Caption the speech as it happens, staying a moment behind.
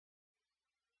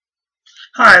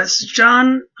Hi, this is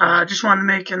John. Just wanted to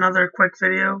make another quick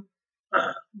video.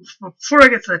 Before I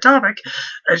get to the topic,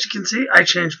 as you can see, I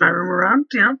changed my room around,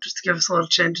 just to give us a little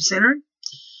change of scenery.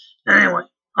 And anyway,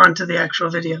 on to the actual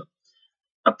video.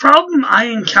 A problem I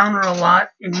encounter a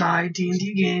lot in my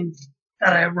D&D game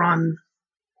that I run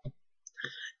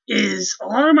is a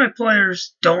lot of my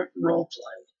players don't roleplay.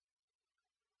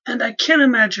 And I can't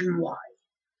imagine why.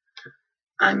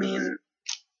 I mean,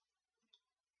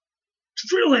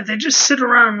 really, they just sit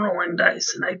around rolling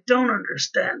dice, and I don't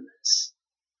understand this.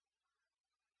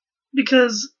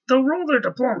 Because they'll roll their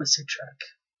diplomacy check,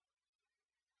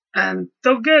 and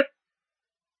they'll get,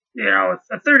 a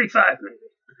 35 maybe.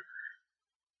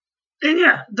 And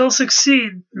yeah, they'll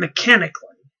succeed mechanically.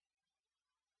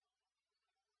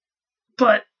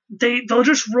 But they'll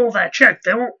just roll that check.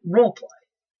 They won't roleplay.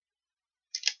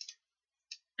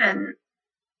 And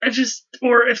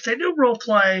or if they do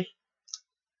roleplay,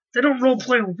 they don't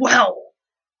roleplay well.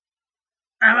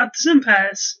 I'm at this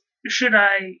impasse. Should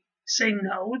I say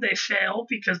no, they fail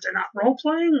because they're not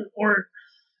roleplaying, or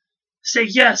say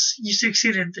yes, you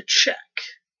succeeded the check?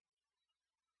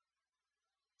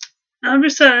 I'm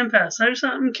just at an impasse.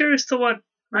 I'm curious to what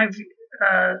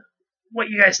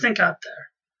you guys think out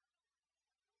there.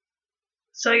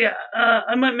 So yeah,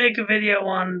 I might make a video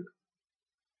on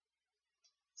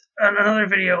another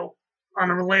video on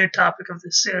a related topic of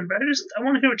this soon, but I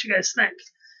want to hear what you guys think.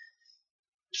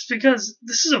 Just because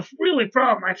this is a really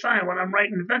problem I find when I'm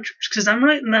writing adventures, because I'm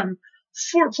writing them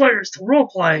for players to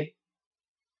roleplay,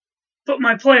 but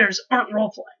my players aren't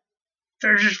roleplaying.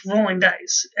 They're just rolling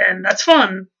dice, and that's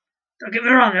fun. Don't get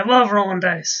me wrong, I love rolling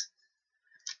dice.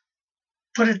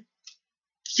 But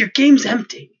your game's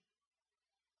empty.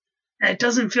 And it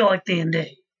doesn't feel like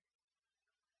D&D.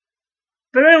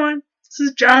 But anyway, this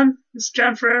is John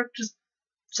Ferrer, just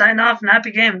signing off and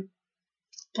happy gaming.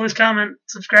 Please comment,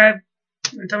 subscribe,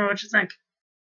 and tell me what you think.